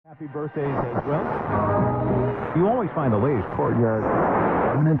Happy birthdays as well. You always find the latest courtyard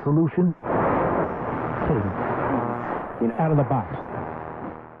permanent solution. Out of the box.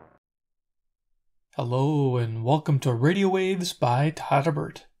 Hello and welcome to Radio Waves by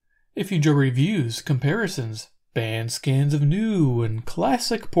Todderbert. If you enjoy reviews, comparisons, band scans of new and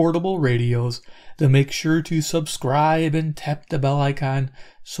classic portable radios, then make sure to subscribe and tap the bell icon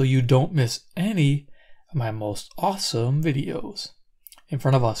so you don't miss any of my most awesome videos. In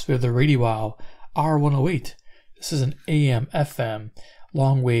front of us we have the RADIWOW R-108. This is an AM, FM,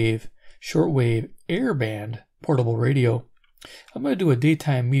 long wave, shortwave, airband portable radio. I'm going to do a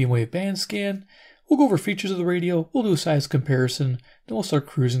daytime medium wave band scan. We'll go over features of the radio, we'll do a size comparison, then we'll start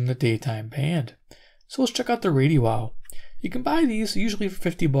cruising the daytime band. So let's check out the RADIWOW. You can buy these usually for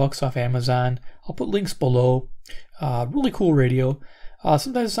 $50 off Amazon. I'll put links below. Really cool radio.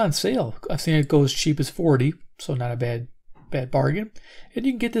 Sometimes it's on sale. I've seen it go as cheap as $40, so not a bad bargain. And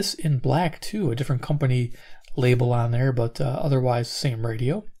you can get this in black too, a different company label on there, but otherwise the same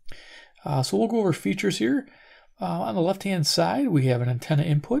radio. So we'll go over features here. On the left hand side we have an antenna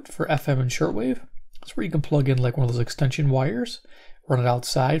input for FM and shortwave. That's where you can plug in like one of those extension wires, run it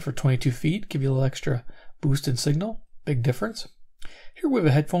outside for 22 feet, give you a little extra boost in signal. Big difference. Here we have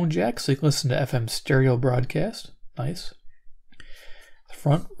a headphone jack so you can listen to FM stereo broadcast. Nice. The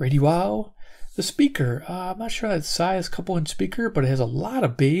front, RADIWOW. The speaker, I'm not sure that size, couple inch speaker, but it has a lot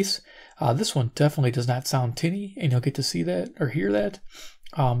of bass. This one definitely does not sound tinny, and you'll get to see that or hear that.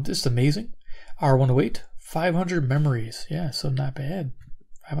 Just amazing. R-108, 500 memories. Yeah, so not bad.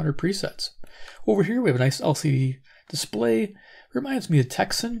 500 presets. Over here we have a nice LCD display. Reminds me of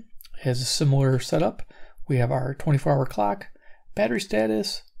Texan. It has a similar setup. We have our 24-hour clock, battery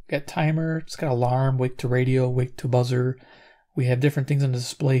status, got timer, it's got alarm, wake to radio, wake to buzzer. We have different things on the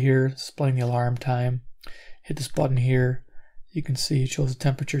display here, displaying the alarm time. Hit this button here. You can see it shows the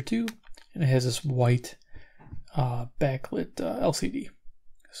temperature too, and it has this white backlit LCD.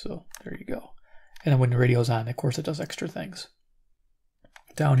 So there you go. And then when the radio's on, of course, it does extra things.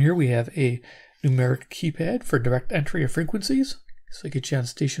 Down here we have a numeric keypad for direct entry of frequencies, so it gets you on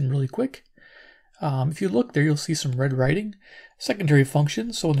station really quick. If you look there, you'll see some red writing. Secondary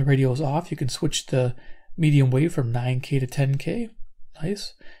functions, so when the radio is off, you can switch the medium wave from 9K to 10K.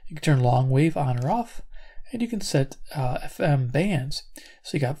 Nice. You can turn long wave on or off, and you can set FM bands.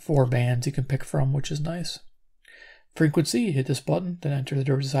 So you got 4 bands you can pick from, which is nice. Frequency, hit this button, then enter the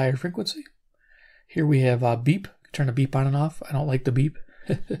desired frequency. Here we have beep. Turn the beep on and off. I don't like the beep.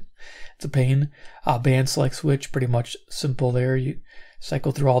 It's a pain. Band select switch, pretty much simple there. You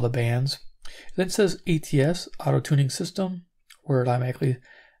cycle through all the bands. Then it says ATS, auto tuning system, where it automatically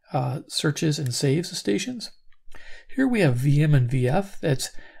searches and saves the stations. Here we have VM and VF.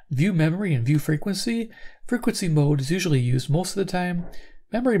 That's view memory and view frequency. Frequency mode is usually used most of the time.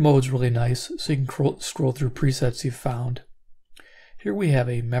 Memory mode is really nice, so you can scroll through presets you've found. Here we have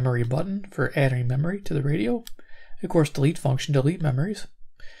a memory button for adding memory to the radio. Of course, delete function, delete memories.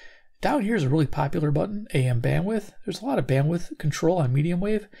 Down here is a really popular button, AM bandwidth. There's a lot of bandwidth control on medium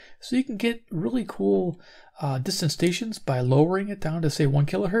wave, so you can get really cool distant stations by lowering it down to say 1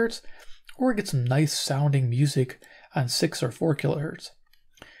 kilohertz, or get some nice sounding music on 6 or 4 kilohertz.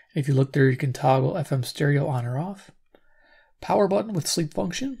 If you look there, you can toggle FM stereo on or off. Power button with sleep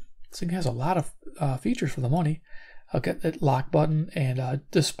function. This thing has a lot of features for the money. I'll get that lock button and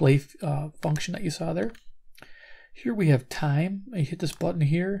display function that you saw there. Here we have time. You hit this button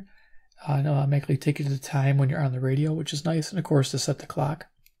here. It'll automatically take you to the time when you're on the radio, which is nice. And of course, to set the clock.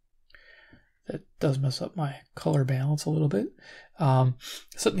 That does mess up my color balance a little bit.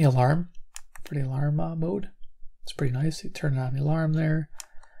 Setting the alarm for the alarm mode. It's pretty nice. You turn on the alarm there.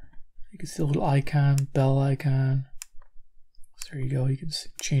 You can see a little icon, bell icon. So there you go. You can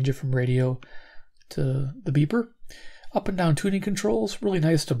change it from radio to the beeper. Up and down tuning controls, really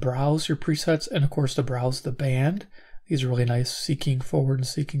nice to browse your presets and of course to browse the band. These are really nice, seeking forward and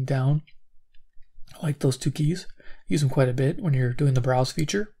seeking down. I like those 2 keys. Use them quite a bit when you're doing the browse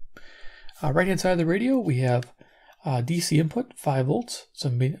feature. Right hand side of the radio we have DC input, 5 volts,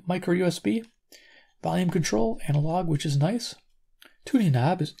 some micro USB, volume control, analog, which is nice. Tuning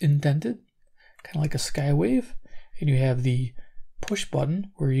knob is indented, kind of like a Skywave, and you have the push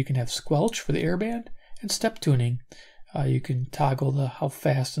button where you can have squelch for the airband and step tuning. You can toggle how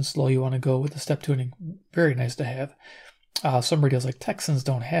fast and slow you want to go with the step tuning. Very nice to have. Some radios like Texans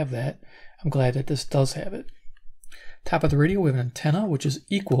don't have that. I'm glad that this does have it. Top of the radio, we have an antenna, which is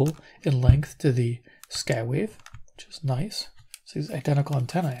equal in length to the Skywave, which is nice. So it's identical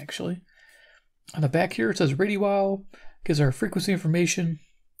antenna, actually. On the back here, it says RADIWOW, gives our frequency information.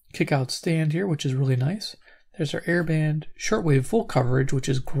 Kick out stand here, which is really nice. There's our airband, shortwave full coverage, which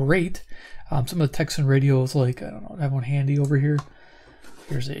is great. Some of the Texan radios, like, I don't know, I have one handy over here.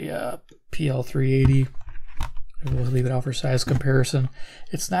 Here's a PL380. We'll leave it out for size comparison.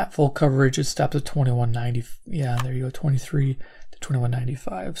 It's not full coverage. It stops at 2190. Yeah, there you go, 23 to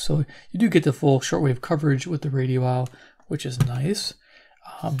 2195. So you do get the full shortwave coverage with the RADIWOW, which is nice.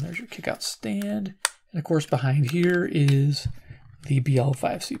 There's your kickout stand. And of course, behind here is the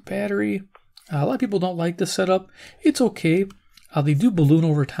BL5C battery. A lot of people don't like this setup. It's okay. They do balloon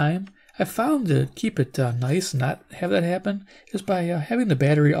over time. I found to keep it nice and not have that happen is by having the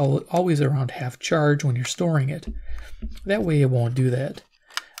battery always around half charge when you're storing it. That way it won't do that.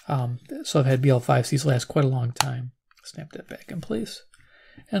 So I've had BL5Cs last quite a long time. Snap that back in place.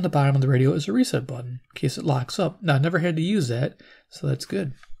 And at the bottom of the radio is a reset button in case it locks up. Now, I never had to use that, so that's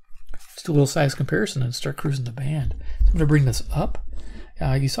good. Let's do a little size comparison and start cruising the band. So I'm going to bring this up.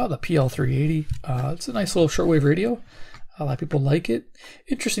 You saw the PL380. It's a nice little shortwave radio. A lot of people like it.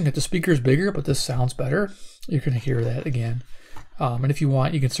 Interesting that the speaker is bigger, but this sounds better. You're going to hear that again. And if you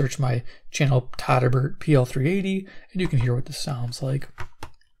want, you can search my channel, Todderbert PL380, and you can hear what this sounds like.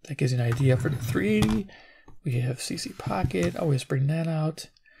 That gives you an idea for the 380. We have CC Pocket. Always bring that out.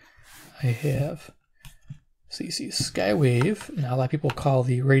 I have CC Skywave. Now, a lot of people call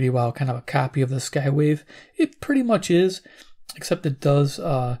the RADIWOW kind of a copy of the Skywave. It pretty much is, except it does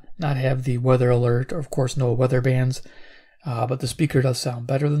not have the weather alert, or of course no weather bands. But the speaker does sound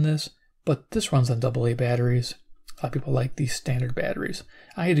better than this. But this runs on AA batteries. A lot of people like these standard batteries.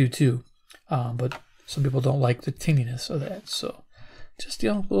 I do too. But some people don't like the tinniness of that. So just,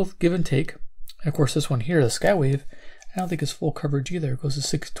 a little give and take. And of course, this one here, the Skywave, I don't think it's full coverage either. It goes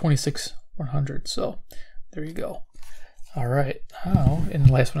to 26,100. So there you go. All right. Now, and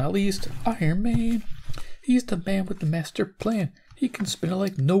last but not least, Iron Man. He's the man with the master plan. He can spin it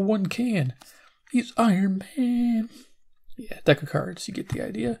like no one can. He's Iron Man. Yeah, deck of cards. You get the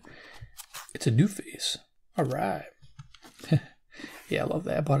idea. It's a new face. All right. Yeah, I love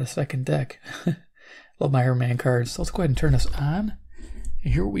that. I bought a second deck. Love my Iron Man cards. So let's go ahead and turn this on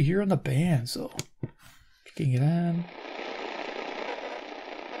and hear what we hear on the band. So, kicking it on.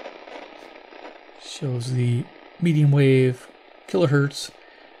 Shows the medium wave kilohertz.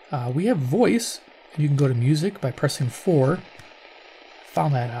 We have voice. And you can go to music by pressing 4.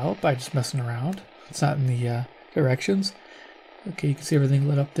 Found that out by just messing around. It's not in the directions. Okay, you can see everything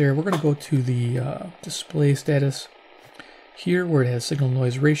lit up there. We're going to go to the display status here where it has signal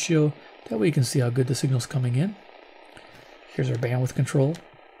noise ratio. That way you can see how good the signal's coming in. Here's our bandwidth control.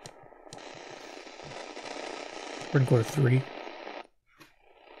 We're going to go to 3.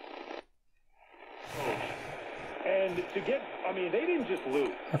 And to get, they didn't just lose.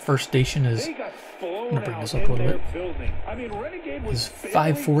 Our first station is, I'm going to bring this up a little bit, is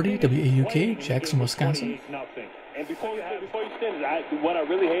 540 WAUK, Jackson, Wisconsin. And before you stand, what I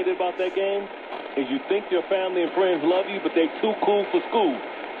really hated about that game is you think your family and friends love you, but they're too cool for school.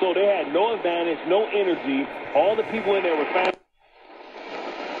 So they had no advantage, no energy. All the people in there were family.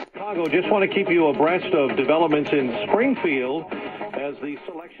 Chicago, just want to keep you abreast of developments in Springfield as the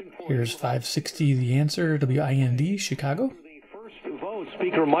selection. Here's 560 The Answer, WIND, Chicago. The first vote,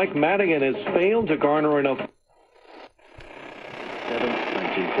 Speaker Mike Madigan has failed to garner enough.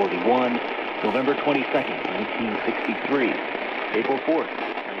 1941. November 22nd, 1963, April 4th,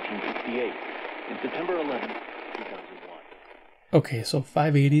 1968, and September 11th, 2001. Okay, so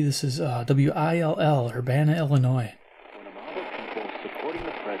 580, this is WILL, Urbana, Illinois. When a mob of people supporting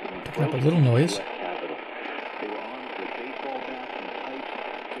the president Picking up a little noise. Capitol, they were armed with baseball bats and pipes,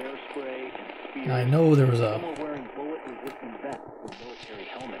 bear spray, and spears. Now, I know there was Some were wearing bullet-resistant vests and military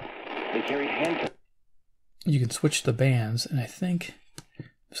helmets. They carried hand. You can switch the bands, and I think I'm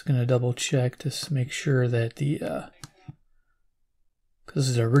just going to double check to make sure that the, because this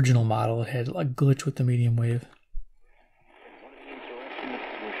is the original model, it had a glitch with the medium wave. One of the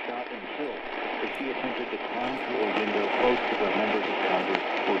insurrectionists was shot and killed as he attempted to climb through a window close to where members of Congress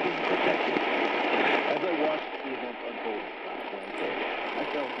were being protected. As I watched the event unfold last Wednesday, I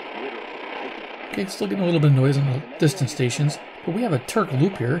felt literally. Okay, still getting a little bit of noise on the distant stations, but we have a Turk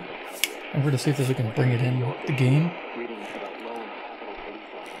loop here, and we're going to see if we can bring it in the game.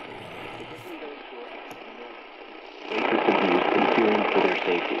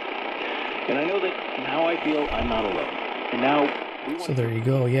 And I know that in how I feel, I'm not alone. And now, so there you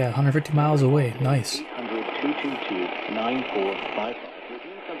go. Yeah, 150 miles away. Nice. 800-222-9455.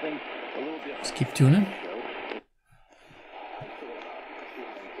 Just keep tuning.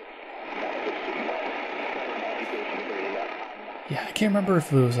 Yeah, I can't remember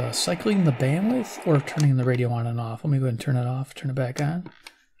if it was cycling the bandwidth or turning the radio on and off. Let me go ahead and turn it off, turn it back on.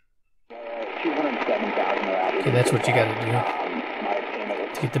 207,000 Okay, that's what you gotta do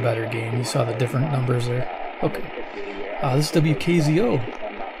to get the better gain. You saw the different numbers there. Okay. This is WKZO.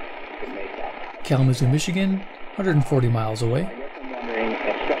 Kalamazoo, Michigan, 140 miles away. I guess I'm wondering,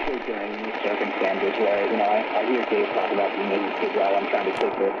 especially during these circumstances where, I hear Dave talk about being able to well, I'm trying to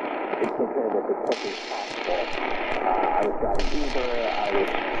take care of it as quickly as possible. I was driving Uber, I was,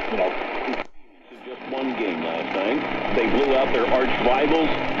 Just one game last night. They blew out their arch rivals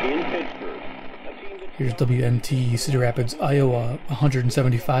in Pittsburgh. Here's WNT, Cedar Rapids, Iowa,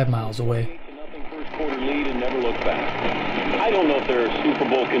 175 miles away. Nothing first quarter lead and never look back. I don't know if they're a Super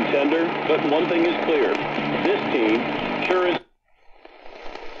Bowl contender, but one thing is clear. This team sure is.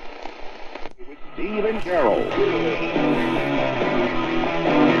 With Steve and Carroll.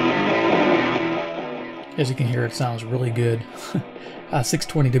 As you can hear, it sounds really good.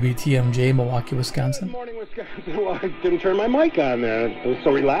 620 WTMJ, Milwaukee, Wisconsin. Good morning, Wisconsin. Well, I didn't turn my mic on there. It was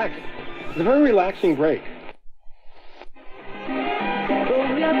so relaxed. It's a very relaxing break.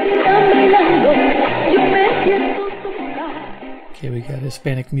 Okay, we got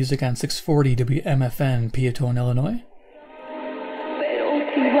Hispanic music on 640 WMFN, Peatone, Illinois.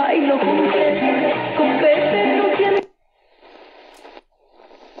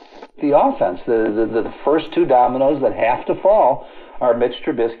 The offense, the first two dominoes that have to fall are Mitch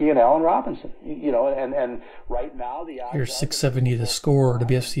Trubisky and Allen Robinson. And right now the odds. Here's 670 The Score,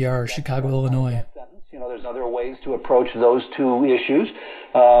 WFCR, Chicago, Illinois. There's other ways to approach those two issues,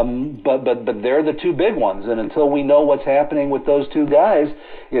 but they're the two big ones. And until we know what's happening with those two guys,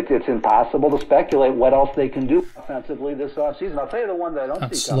 it's impossible to speculate what else they can do offensively this offseason. I'll tell you the one that I don't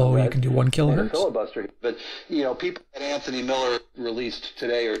Not see slow, coming, you can do 1 kilohertz. Filibuster. But people at Anthony Miller released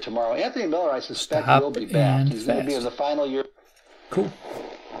today or tomorrow. Anthony Miller, I suspect, Stop will be back. and He's going to be fast. in the final year. Cool.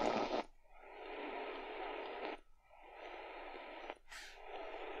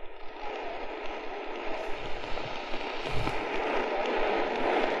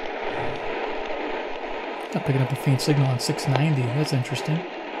 Not picking up a faint signal on 690. That's interesting.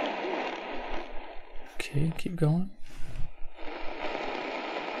 Okay, keep going.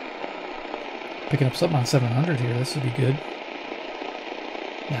 Picking up something on 700 here. This would be good.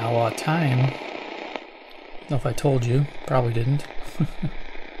 Now, time. I don't know if I told you. Probably didn't.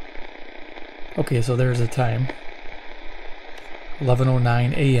 Okay, so there's the time.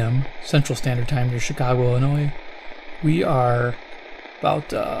 11:09 a.m. Central Standard Time near Chicago, Illinois. We are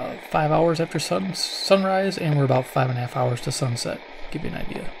about 5 hours after sunrise, and we're about 5.5 hours to sunset. Give you an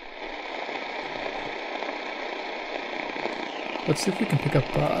idea. Let's see if we can pick up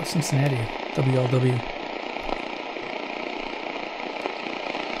Cincinnati, WLW.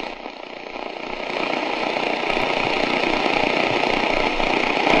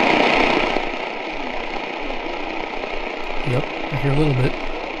 Yep, I hear a little bit.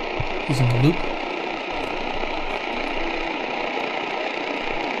 Using the loop.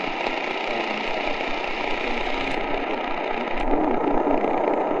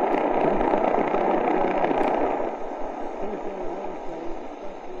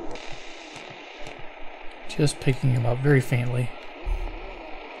 Just picking him up very faintly.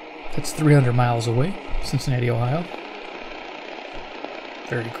 That's 300 miles away, Cincinnati, Ohio.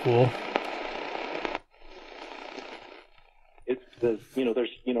 Very cool. There's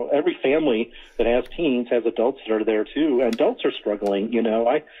every family that has teens has adults that are there too, and adults are struggling.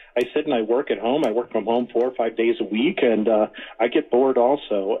 I sit and I work at home. I work from home 4 or 5 days a week, and I get bored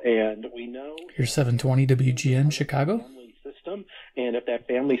also. And we know here's 720 WGN Chicago. Family system, and if that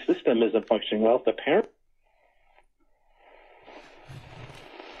family system isn't functioning well, if the parent.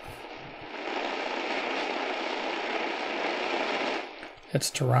 That's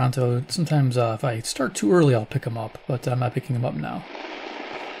Toronto. Sometimes if I start too early, I'll pick them up, but I'm not picking them up now.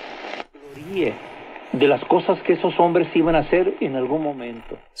 De las cosas que esos hombres iban a hacer en algún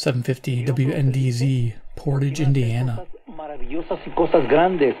momento. 750 WNDZ, Portage, Indiana. Maravillosas y cosas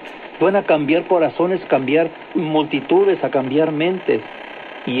grandes. Van a cambiar corazones, cambiar multitudes, a cambiar mentes.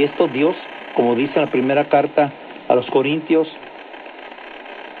 Y esto Dios, como dice en la primera carta a los Corintios,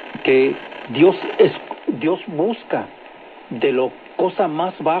 que Dios busca de lo cosa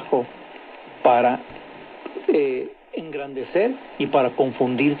más bajo para engrandecer y para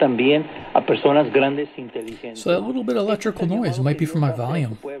confundir también a personas grandes inteligentes. So that little bit of electrical noise might be from my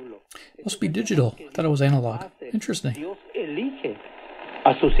volume. Must be digital. I thought it was analog. Interesting. Dios elige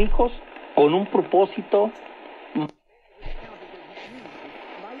a sus hijos con un propósito.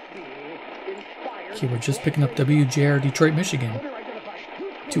 Okay, we're just picking up WJR Detroit, Michigan.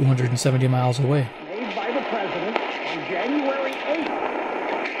 270 miles away. Made by the president on January 8th.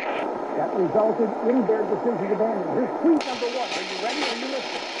 That resulted in their decision to ban him. Here's tweet number 1. Are you ready? Are you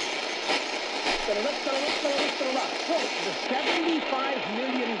listening? The 75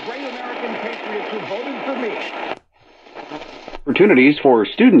 million great American patriots who voted for me. Opportunities for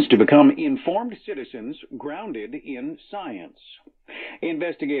students to become informed citizens grounded in science.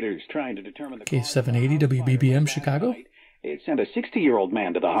 Investigators trying to determine the Case 780 WBBM Chicago. It sent a 60-year-old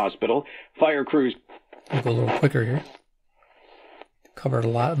man to the hospital. Fire crews. We'll go a little quicker here. Covered a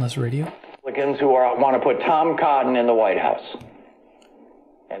lot in this radio. Republicans who want to put Tom Cotton in the White House.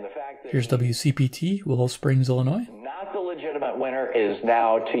 And the fact that here's WCPT, Willow Springs, Illinois. Not the legitimate winner is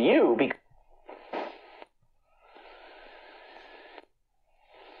now to you.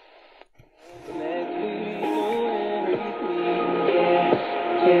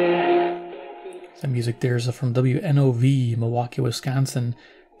 The music there is from WNOV, Milwaukee, Wisconsin,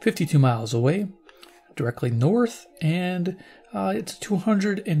 52 miles away, directly north, and it's a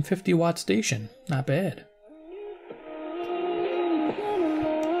 250 watt station. Not bad.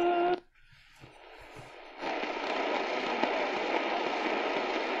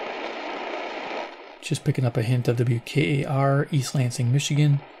 Just picking up a hint of WKAR, East Lansing,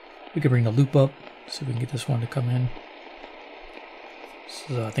 Michigan. We could bring the loop up, see if we can get this one to come in. This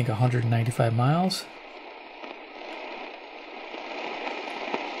is, I think, 195 miles.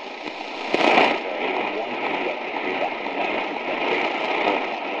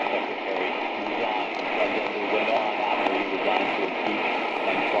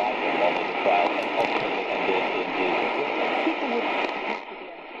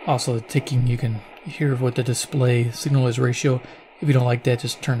 Also, the ticking, you can hear with the display signal noise ratio. If you don't like that,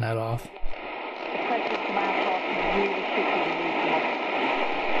 just turn that off.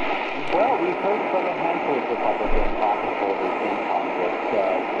 Well, we've heard from a handful of Republican office holders in Congress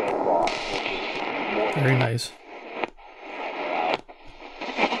so far. Very nice.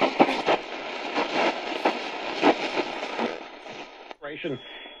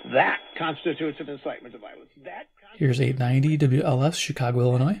 That constitutes an incitement to violence. Here's 890 WLS, Chicago,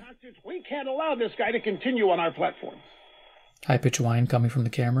 Illinois. We can't allow this guy to continue on our platform. High-pitched whine coming from the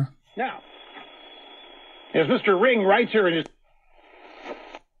camera. Now, as Mr. Ring writes here in his...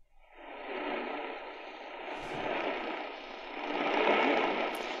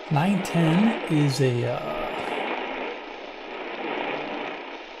 .910 is a,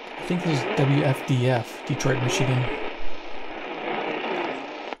 I think this is WFDF, Detroit, Michigan.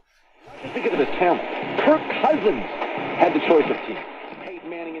 Think of the talent. Kirk Cousins had the choice of team.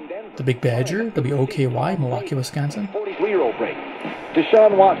 The Big Badger, WOKY, Milwaukee, Wisconsin. 43-year-old break.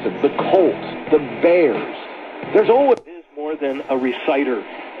 Deshaun Watson, the Colts, the Bears. There's always more than a reciter,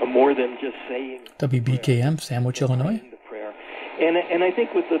 more than just saying. WBKM, Sandwich, Illinois. And I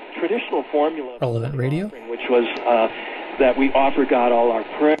think with the traditional formula, Relevant Radio, which was that we offer God all our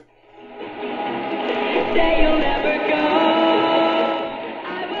prayer.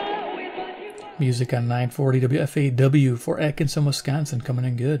 Music on 940 WFAW for Atkinson, Wisconsin, coming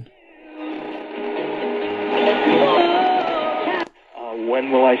in good.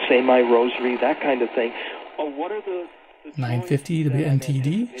 When will I say my rosary? That kind of thing. What are the 950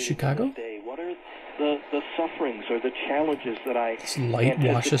 WNTD, Chicago. What are the sufferings or the challenges that I this light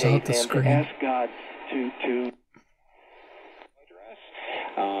washes out the screen. Ask God to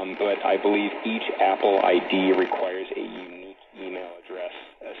but I believe each Apple ID requires a unique email address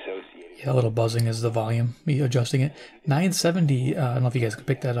associated. Yeah, a little buzzing is the volume. Me adjusting it. 970. I don't know if you guys can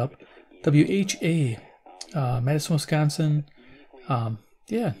pick that up. WHA, Madison, Wisconsin.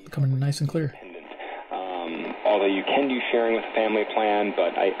 Yeah, coming nice and clear. Although you can do sharing with a family plan,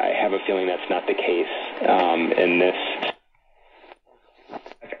 but I have a feeling that's not the case in this.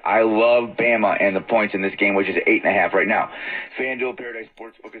 I love Bama and the points in this game, which is 8.5 right now. FanDuel Paradise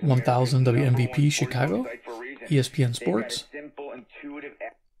Sportsbook is 1000 WMVP Chicago, ESPN Sports. Simple, intuitive.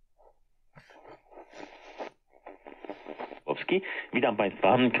 Witam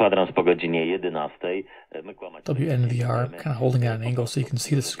Państwa, kwadrans po godzinie 11. WNVR, kind of holding at an angle so you can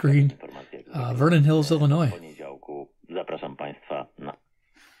see the screen. Vernon Hills, Illinois. Zapraszam Państwa na...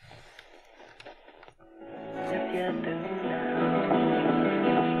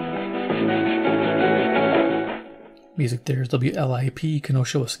 Music there is WLIP,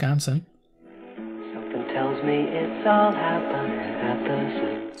 Kenosha, Wisconsin. Something tells me it's all happening at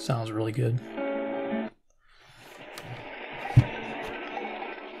the... Sounds really good.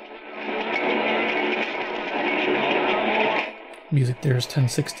 Music there is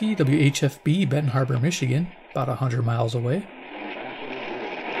 1060 WHFB, Benton Harbor, Michigan, about 100 miles away.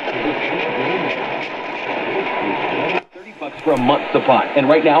 $30 for a month supply. And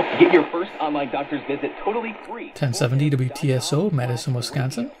right now, get your first online doctor's visit totally free. 1070 WTSO, Madison,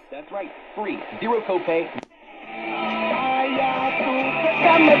 Wisconsin. That's right, free, zero copay.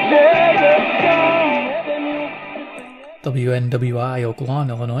 WNWI Oak Lawn,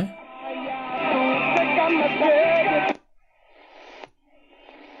 Illinois.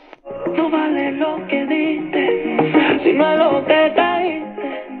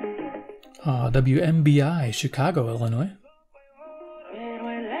 WMBI Chicago, Illinois.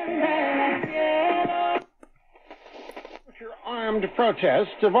 Armed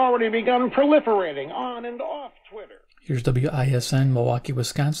protests have already begun proliferating on and off Twitter. Here's WISN Milwaukee,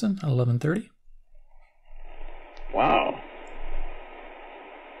 Wisconsin at 11:30. Wow.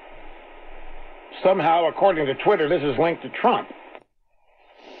 Somehow, according to Twitter, this is linked to Trump.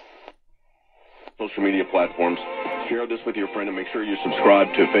 Social media platforms. Share this with your friend and make sure you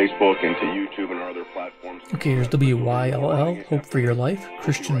subscribe to Facebook and to YouTube and our other platforms. Okay, here's WYLL, Hope for Your Life,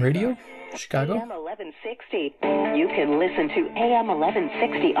 Christian Radio, Chicago. AM 1160. You can listen to AM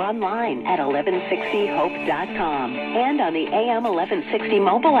 1160 online at 1160hope.com and on the AM 1160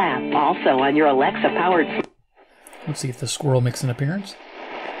 mobile app, also on your Alexa-powered... Let's see if the squirrel makes an appearance.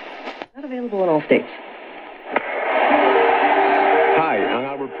 Not available in all states. Hi, I'm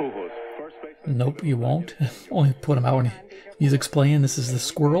Albert Pujols. Nope, you won't. Only put him out when music's playing. This is the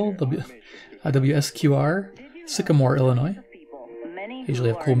squirrel, WSQR, Sycamore, Illinois. Usually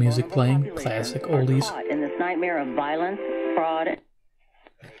have cool music playing, classic oldies. In this nightmare of violence, fraud.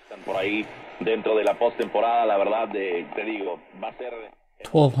 Por ahí dentro de la postemporada, la verdad, te digo, va a ser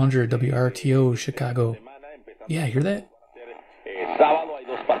 1200 WRTO, Chicago. Yeah, hear that? sábado hay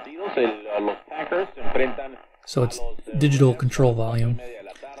dos partidos, los Packers se enfrentan. So it's digital control volume.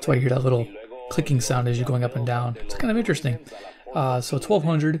 That's why you hear that little clicking sound as you're going up and down. It's kind of interesting. So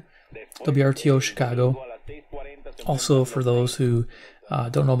 1200 WRTO Chicago. Also, for those who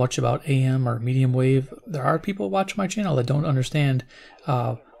don't know much about AM or medium wave, there are people watching my channel that don't understand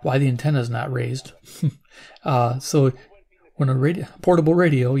why the antenna is not raised. So when a portable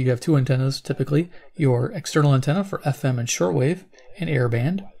radio, you have two antennas typically. Your external antenna for FM and shortwave and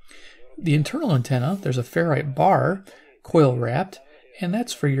airband. The internal antenna, there's a ferrite bar, coil wrapped, and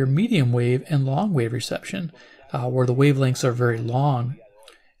that's for your medium wave and long wave reception, where the wavelengths are very long,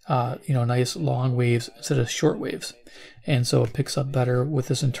 nice long waves instead of short waves. And so it picks up better with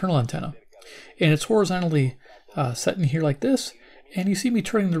this internal antenna. And it's horizontally set in here like this, and you see me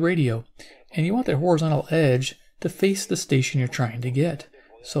turning the radio. And you want that horizontal edge to face the station you're trying to get.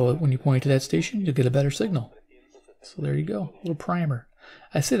 So when you point to that station, you'll get a better signal. So there you go, a little primer.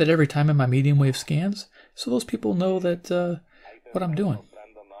 I say that every time in my medium wave scans, so those people know that what I'm doing.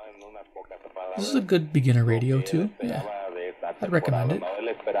 This is a good beginner radio too. Yeah, I'd recommend it.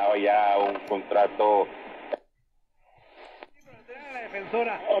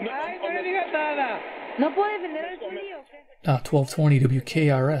 1220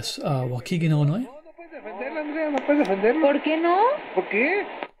 WKRS, Waukegan, Illinois. ¿Por qué no? ¿Por qué?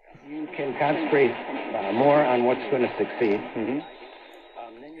 You can concentrate more on what's going to succeed.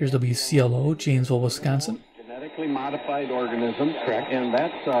 Here's WCLO, Janesville, Wisconsin. Genetically modified organisms, correct? And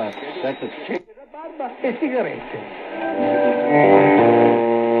that's a chick.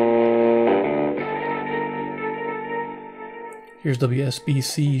 Here's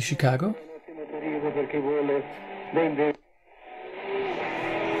WSBC, Chicago.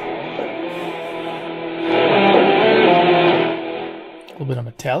 A little bit of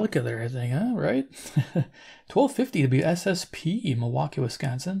Metallica there, I think, huh? Right? 1250 WSSP, Milwaukee,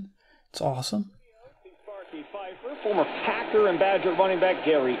 Wisconsin. It's awesome. Former Packer and Badger running back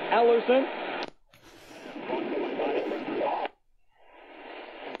Gary Ellerson.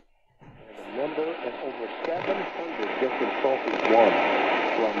 The number and over 700 different trophies won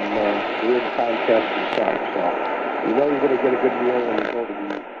from win contests and such. So you know you're going to get a good meal when you go to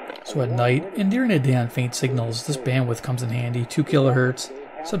the... So at night and during the day on faint signals, this bandwidth comes in handy. 2 kilohertz,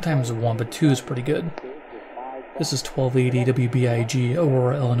 sometimes 1, but 2 is pretty good. This is 1280 WBIG,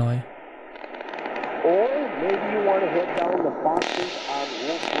 Aurora, Illinois. Or maybe you want to head down the Foxes on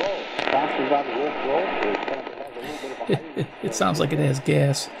Wolf Road. Foxes on Wolf Road is kind of has a little bit of a It sounds like it has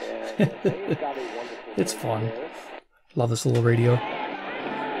gas. It's fun. Love this little radio.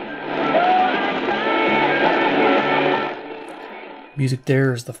 Music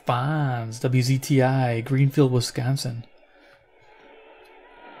there is the Fonz, WZTI, Greenfield, Wisconsin.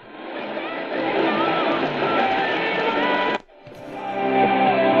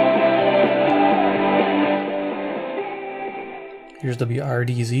 Here's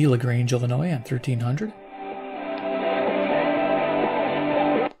WRDZ, LaGrange, Illinois, on 1300.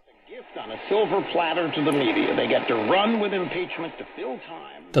 On a silver platter to the media. They get to run with impeachment to fill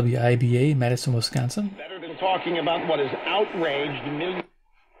time. WIBA, Madison, Wisconsin. Better than talking about what has outraged millions.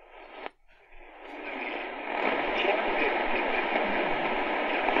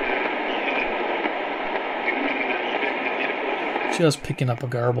 Just picking up a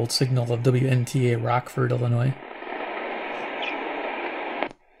garbled signal of WNTA Rockford, Illinois.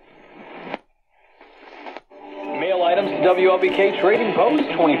 Mail items to WLBK Trading Post,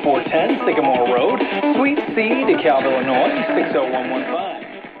 2410 Sycamore Road, Suite C, DeKalb, Illinois,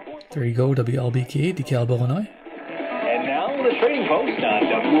 60115. There you go, WLBK, DeKalb, Illinois. And now the Trading Post on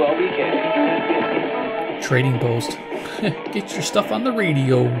WLBK. Trading Post. Get your stuff on the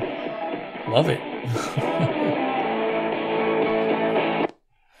radio. Love it.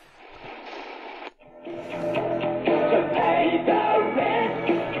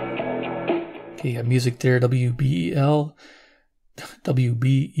 Okay, got music there, WBEL,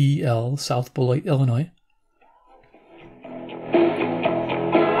 South Beloit, Illinois.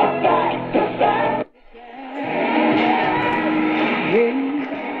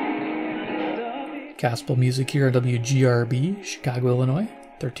 Gospel music here at WGRB, Chicago, Illinois,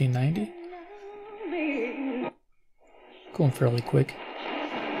 1390. Going fairly quick.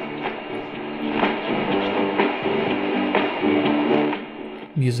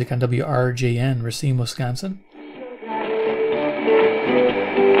 Music on WRJN, Racine, Wisconsin.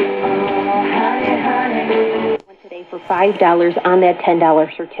 Today for $5 on that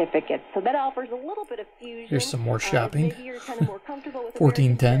 $10 certificate. So that offers a little bit of fusion. Here's some more shopping.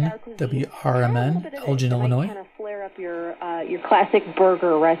 1410 WRMN, Elgin, Illinois. Kind of flare up your classic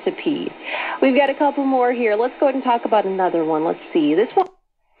burger recipes. We've got a couple more here. Let's go ahead and talk about another one. Let's see. This one.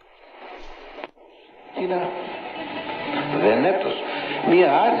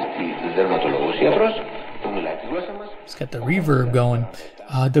 It's got the reverb going.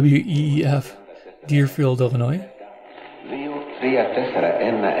 WEEF, Deerfield, Illinois.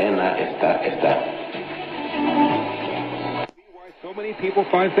 So many people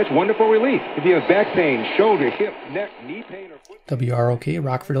find such wonderful relief. If you have back pain, shoulder, hip, neck, knee pain, or foot WROK,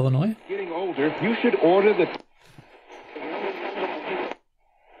 Rockford, Illinois. getting older, you should order the...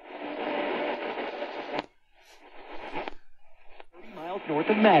 North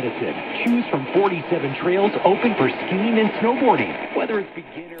of Madison. Choose from 47 trails open for skiing and snowboarding. Whether it's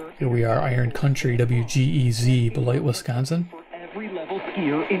beginner... Here we are, Iron Country, WGEZ, Beloit, Wisconsin. For every level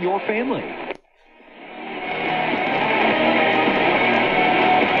skier in your family.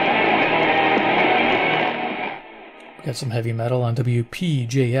 We got some heavy metal on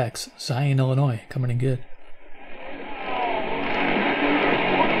WPJX, Zion, Illinois, coming in good.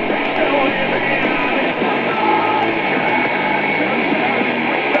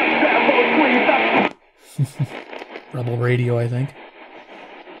 Rebel Radio, I think.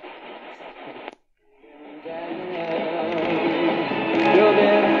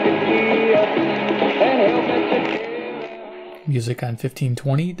 Music on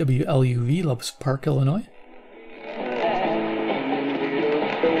 1520 WLUV, Lopes Park, Illinois.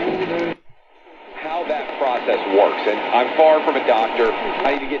 How that process works, and I'm far from a doctor.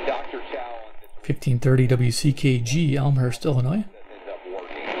 I need to get Dr. Chow on this. 1530 WCKG, Elmhurst, Illinois.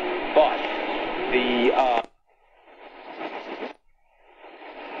 But the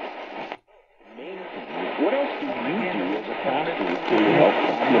what else do you do as a pastor to help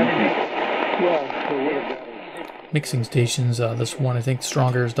young people? Well, Mixing stations, this one I think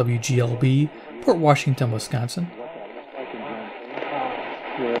stronger is WGLB, Port Washington, Wisconsin.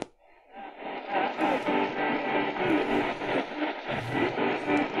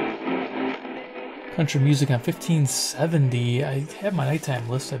 Country music on 1570. I have my nighttime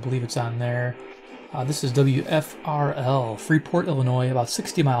list. I believe it's on there. This is WFRL, Freeport, Illinois, about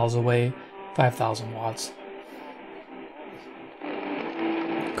 60 miles away, 5,000 watts.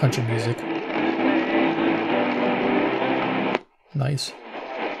 Country music. Nice.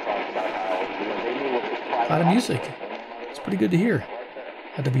 A lot of music. It's pretty good to hear.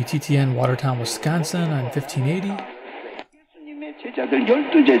 WTTN, Watertown, Wisconsin on 1580. 제자들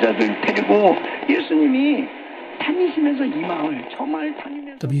 12제자들 데리고 예수님이 다니시면서 이 마을 정말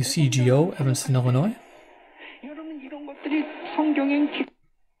다니면서 WCGO, Evanston, Illinois. 여러분 이런 것들이 성경엔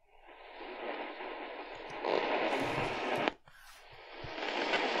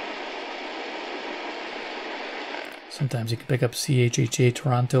Sometimes you can pick up CHHA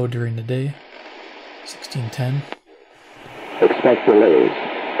Toronto during the day. 1610. Expect delays.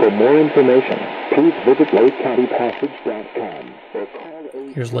 For more information, please visit LakeCountyPassage.com or call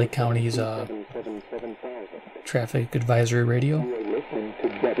Here's Lake County's traffic advisory radio. You are listening to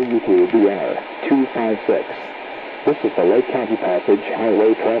WTBR 256. This is the Lake County Passage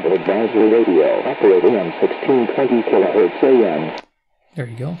Highway Travel Advisory Radio, operating on 1620 kHz AM. There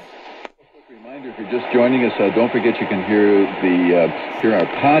you go. Reminder: if you're just joining us, don't forget you can hear our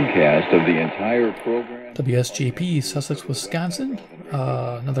podcast of the entire program. WSJP, Sussex, Wisconsin,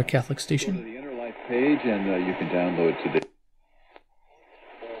 another Catholic station. Go to the Inner Life page, and you can download today.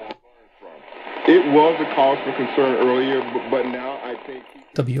 It was a cause for concern earlier, but now I think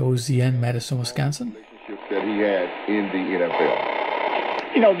WOZN, Madison, Wisconsin. That he had in the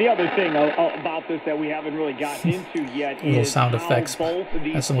NFL. You know, the other thing about this that we haven't really gotten into yet little is sound how effects, both of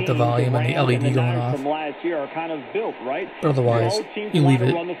these messing with the teams, volume and the Rams LED the going Niners off. from last year, are kind of built, right? But otherwise, Both teams you want leave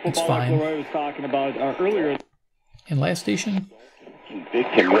to it. run the It's football fine. like Leroy was talking about earlier. And last station? Convict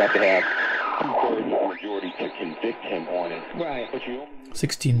him. You have to have 2/3 majority to convict him on it. Right. But you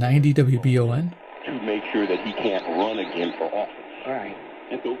 1690 WBON. to make sure that he can't run again for office. All right.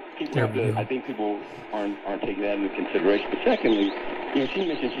 And so people There have we to, go. I think people aren't taking that into consideration. But secondly, you know, she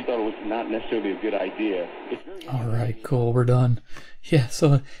mentioned she thought it was not necessarily a good idea. It's very All right, cool. We're done. Yeah,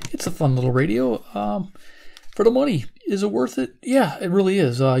 so it's a fun little radio. For the money, is it worth it? Yeah, it really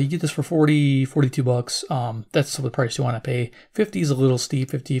is. You get this for $42. That's the price you want to pay. 50 is a little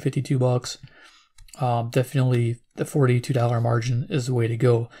steep. 52 bucks. Definitely the $42 margin is the way to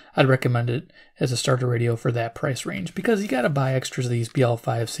go. I'd recommend it as a starter radio for that price range because you got to buy extras of these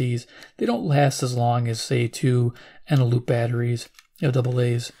BL5Cs. They don't last as long as, say, 2 and a loop batteries, you know,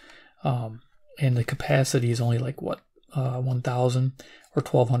 AA's. And the capacity is only like, 1,000 or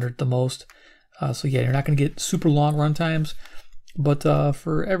 1,200 the most. So yeah, you're not going to get super long run times. But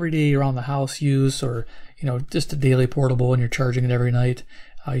for everyday around the house use or, you know, just a daily portable and you're charging it every night,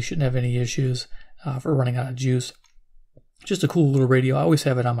 you shouldn't have any issues for running out of juice. Just a cool little radio. I always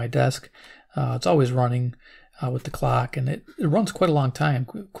have it on my desk. It's always running with the clock, and it runs quite a long time,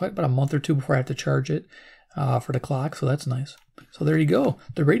 quite about a month or two before I have to charge it for the clock, so that's nice. So there you go.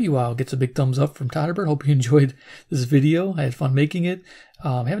 The RADIWOW gets a big thumbs up from Todderbert. Hope you enjoyed this video. I had fun making it.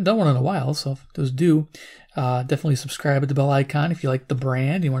 I haven't done one in a while, so if those do. Definitely subscribe at the bell icon if you like the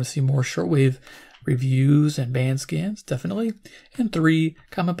brand. You want to see more shortwave reviews and band scans, definitely. And 3,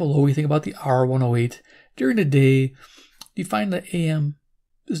 comment below what you think about the R-108 during the day. Do you find the AM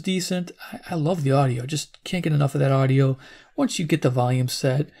is decent? I love the audio. Just can't get enough of that audio. Once you get the volume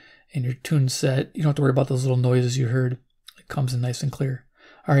set and your tune set, you don't have to worry about those little noises you heard. It comes in nice and clear.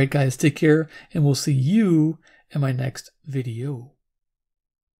 All right, guys, take care, and we'll see you in my next video.